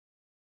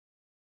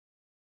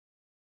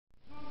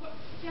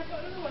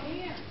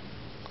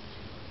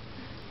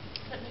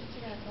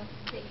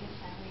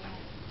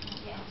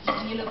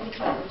your lovely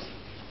clothes.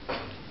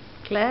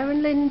 Claire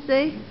and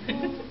Lindsay.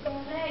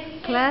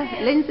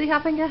 Claire, Lindsay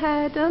having her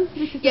hair done.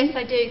 Yes,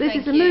 I do. This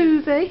is a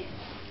movie.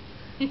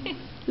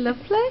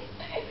 Lovely.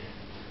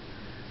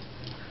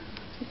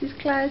 This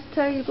is Claire's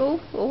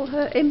table, all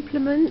her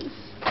implements.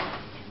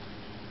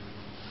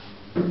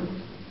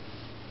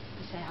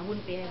 I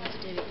wouldn't be able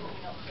to do it if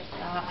you're not for a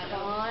start.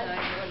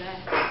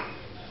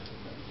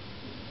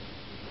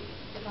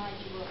 Divide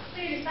you up.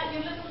 Is that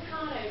your little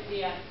card over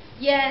here?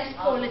 Yes,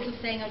 poor little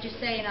thing. I was just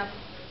saying,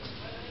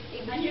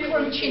 it was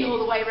crunching all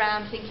the way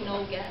round, thinking,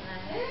 oh, get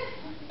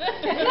there.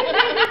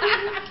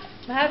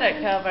 My hair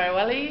don't curl very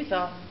well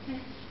either.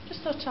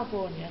 Just thought I'd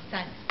warn you.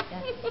 Thanks.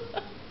 Yeah.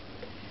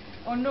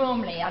 Or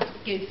normally I'd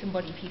give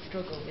somebody if you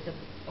struggle with a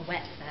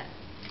wet set.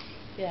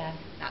 Yeah.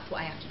 That's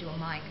what I have to do on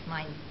mine, because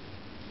mine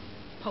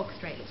polka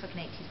straight looks like an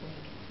 80s wig.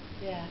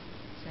 Yeah.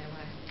 So,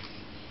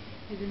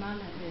 maybe mine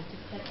like this,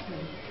 just text me.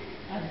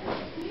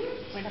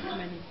 When I come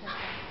in and text.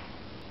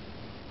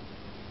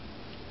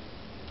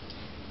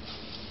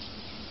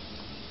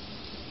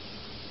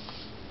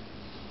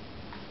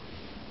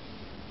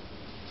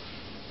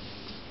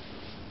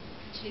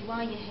 actually,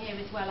 while you're here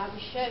as well, I will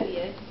show you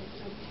this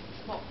little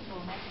spot for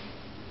me.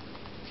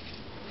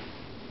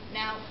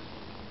 Now,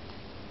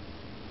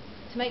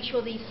 to make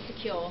sure these are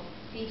secure,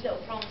 these little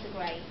prongs are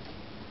great.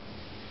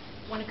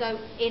 You want to go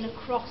in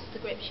across the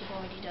grips you've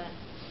already done,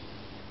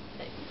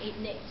 so it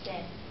knits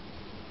in.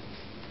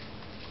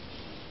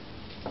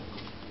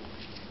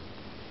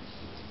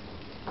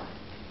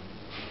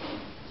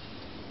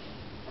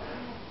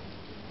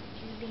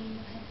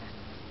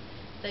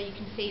 So you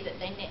can see that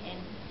they knit in.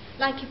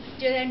 Like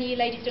if any of you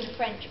ladies done a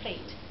French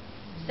pleat,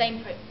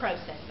 same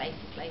process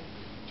basically,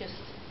 just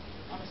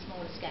on a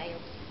smaller scale.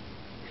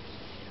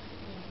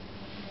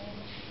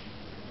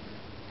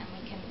 And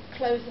we can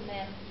close them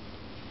in.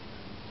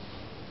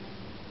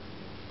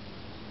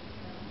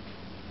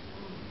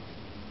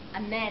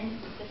 And then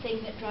the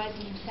thing that drives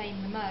me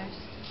insane the most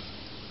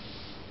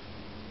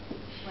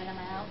when I'm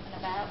out and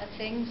about and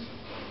things,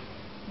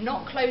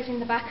 not closing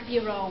the back of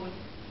your roll.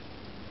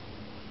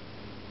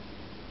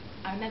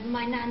 I remember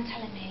my nan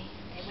telling me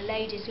they were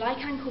ladies like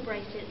ankle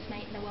bracelets,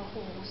 mate, and they were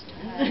whores to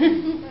her.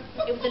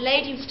 It was a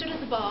lady who stood at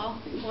the bar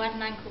who had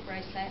an ankle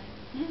bracelet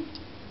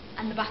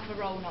and the back of a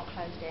roll not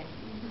closed in.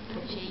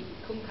 She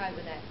couldn't cope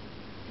with it.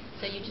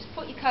 So you just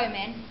put your comb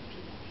in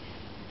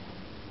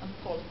and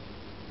pull.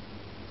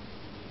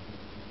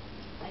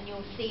 And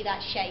you'll see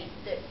that shape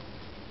that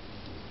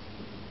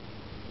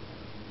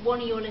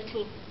one of your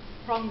little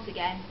prongs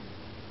again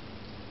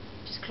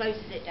just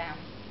closes it down.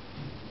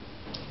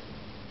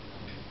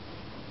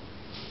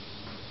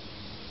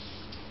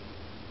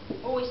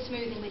 Always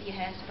smoothing with your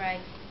hairspray.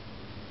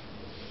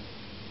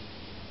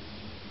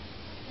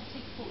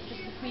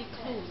 Just before you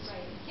close.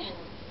 Yeah.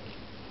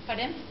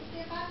 Pardon?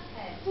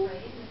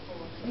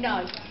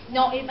 No,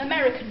 not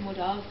American would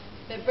have,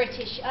 but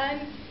British.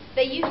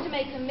 They used to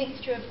make a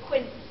mixture of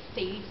quince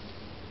seeds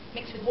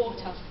mixed with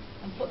water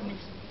and put them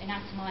in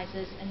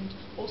atomizers, and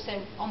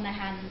also on their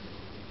hands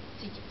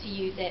to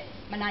use it.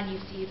 My nan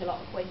used to use a lot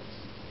of quince.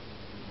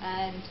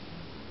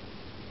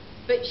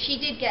 But she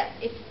did get,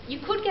 if you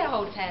could get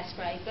hold of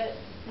hairspray, but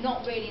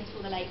not really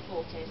until the late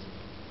 40s,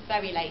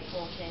 very late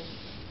 40s.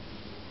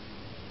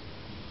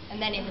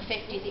 And then in the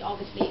 50s it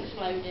obviously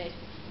exploded.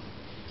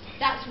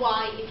 That's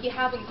why if you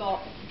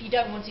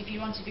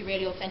want to be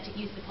really authentic,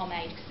 use the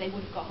pomade, because they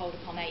would have got hold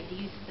of pomade. They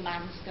use the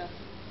man stuff.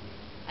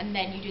 And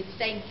then you do the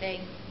same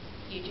thing,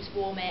 you just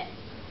warm it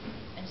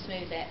and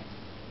smooth it.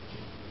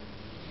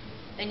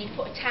 Then you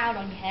put a towel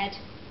on your head,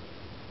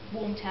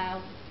 warm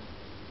towel,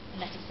 and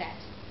let it set.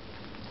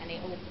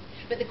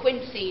 But the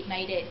quince seed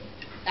made it,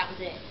 that was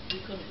it.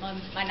 You couldn't,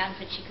 my nan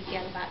said she could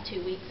get about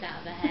 2 weeks out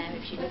of her hair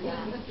if she did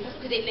that,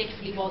 because it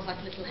literally was like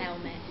a little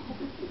helmet.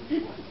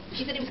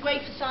 She said it was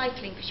great for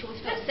cycling because she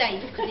always felt safe,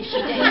 because if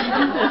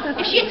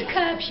she hit a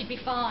curb she'd be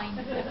fine.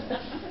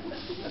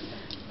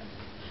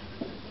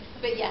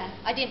 But yeah,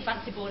 I didn't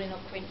fancy balling up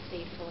quince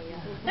seed for you.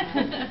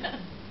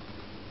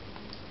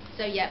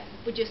 So yeah,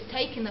 we're just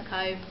taking the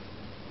comb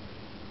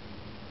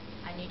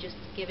and you just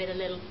give it a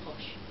little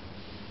push.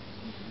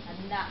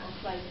 And that will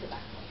close the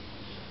back up.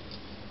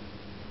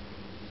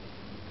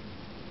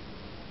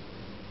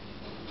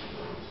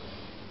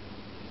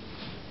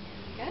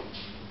 There we go.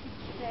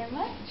 Thank you very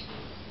much.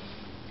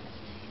 Let's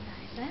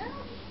take that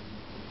out.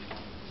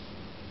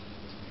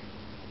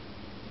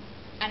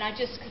 And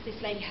because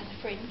this lady has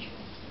a fringe,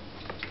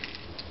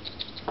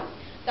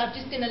 so I've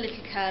just done a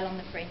little curl on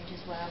the fringe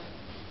as well.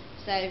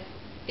 So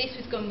this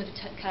was done with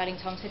a curling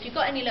tong. So if you've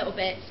got any little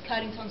bits,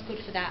 curling tong's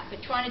good for that.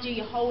 But trying to do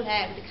your whole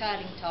hair with a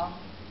curling tong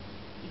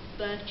is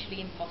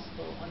virtually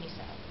impossible on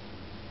yourself,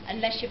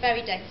 unless you're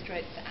very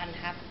dexterous and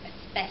have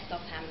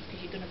asbestos hands,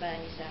 because you're going to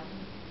burn yourself.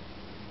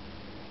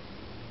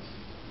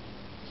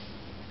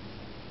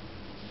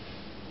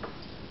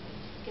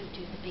 Go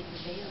do the big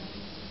reveal.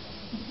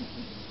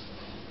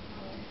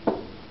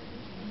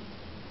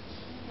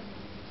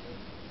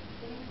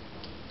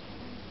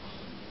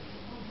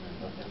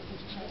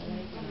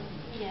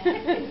 Yeah,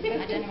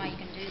 I don't know how you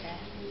can do that.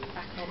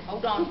 Back up. Oh.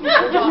 hold on,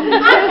 hold on.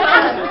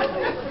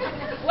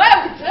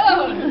 Well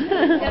done.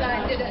 Then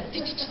I did it.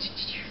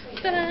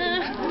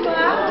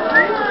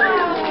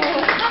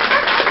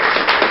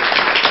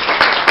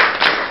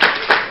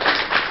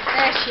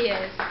 There she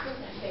is.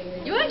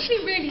 You're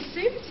actually really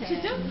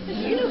suited.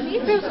 You look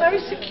It feels very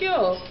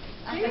secure.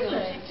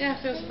 Really? Yeah,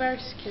 it feels very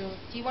secure.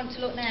 Do you want to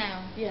look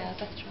now? Yeah,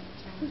 better on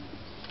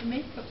For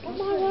me? Oh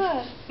my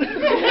word.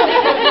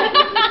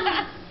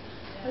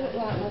 I look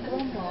like my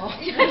grandma.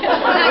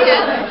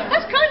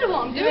 That's kind of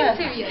what I'm doing Yeah.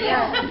 to you.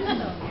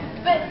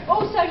 But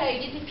also,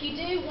 ladies, if you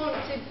do want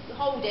to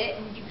hold it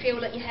and you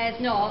feel that your hair's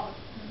not,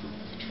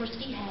 it's a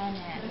trusty hair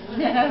net.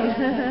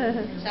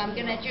 So I'm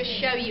going to just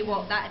show you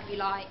what that'd be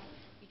like.